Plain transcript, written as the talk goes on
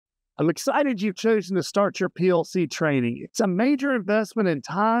I'm excited you've chosen to start your PLC training. It's a major investment in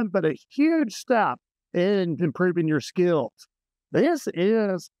time, but a huge step in improving your skills. This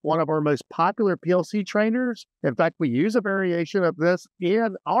is one of our most popular PLC trainers. In fact, we use a variation of this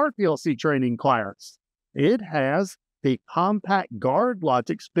in our PLC training class. It has the Compact Guard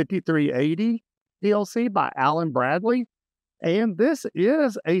Logix 5380 PLC by Allen-Bradley. And this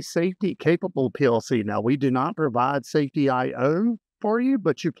is a safety-capable PLC. Now, we do not provide safety I/O for you,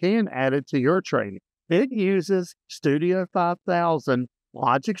 but you can add it to your training. It uses Studio 5000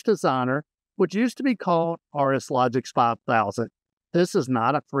 Logix Designer, which used to be called RS-Logix 5000. This is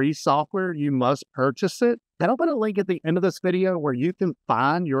not a free software. You must purchase it. And I'll put a link at the end of this video where you can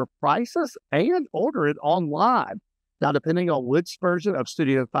find your prices and order it online. Now, depending on which version of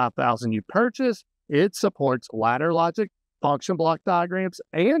Studio 5000 you purchase, it supports ladder logic, function block diagrams,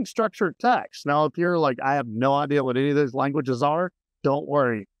 and structured text. Now, if you're like, I have no idea what any of those languages are, don't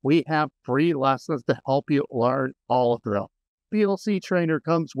worry. We have free lessons to help you learn all of them. PLC Trainer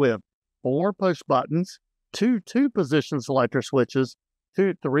comes with 4 push buttons, 2 2-position selector switches,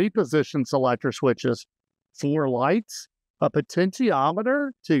 2 3-position selector switches, 4 lights, a potentiometer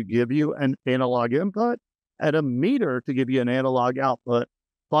to give you an analog input, and a meter to give you an analog output,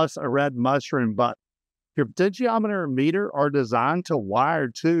 plus a red mushroom button. Your potentiometer and meter are designed to wire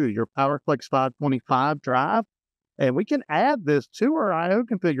to your PowerFlex 525 drive, and we can add this to our I/O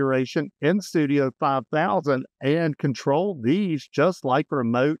configuration in Studio 5000 and control these just like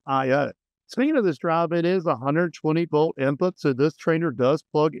remote I/O. Speaking of this drive, it is 120-volt input, so this trainer does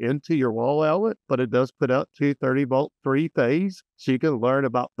plug into your wall outlet, but it does put out 230-volt 3-phase, so you can learn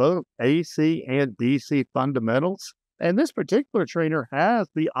about both AC and DC fundamentals. And this particular trainer has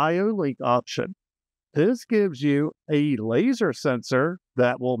the I/O link option. This gives you a laser sensor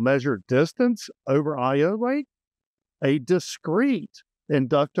that will measure distance over I/O link, a discrete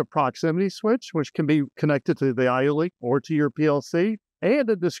inductive proximity switch, which can be connected to the I/O link or to your PLC, and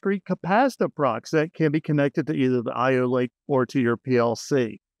a discrete capacitive prox that can be connected to either the I/O link or to your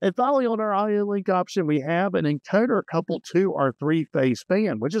PLC. And finally, on our I/O link option, we have an encoder coupled to our 3-phase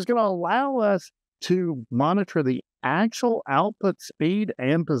fan, which is going to allow us to monitor the actual output speed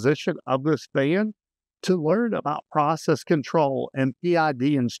and position of this fan to learn about process control and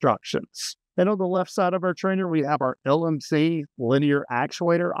PID instructions. And on the left side of our trainer, we have our LMC linear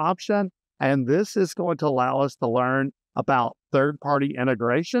actuator option, and this is going to allow us to learn about third-party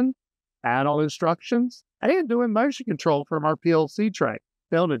integration, add-on instructions, and doing motion control from our PLC tray.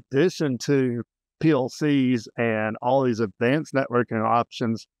 Now, in addition to PLCs and all these advanced networking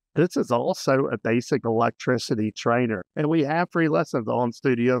options, this is also a basic electricity trainer. And we have free lessons on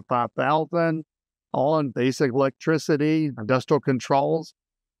Studio 5000, on basic electricity, industrial controls,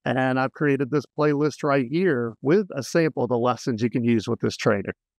 and I've created this playlist right here with a sample of the lessons you can use with this trainer.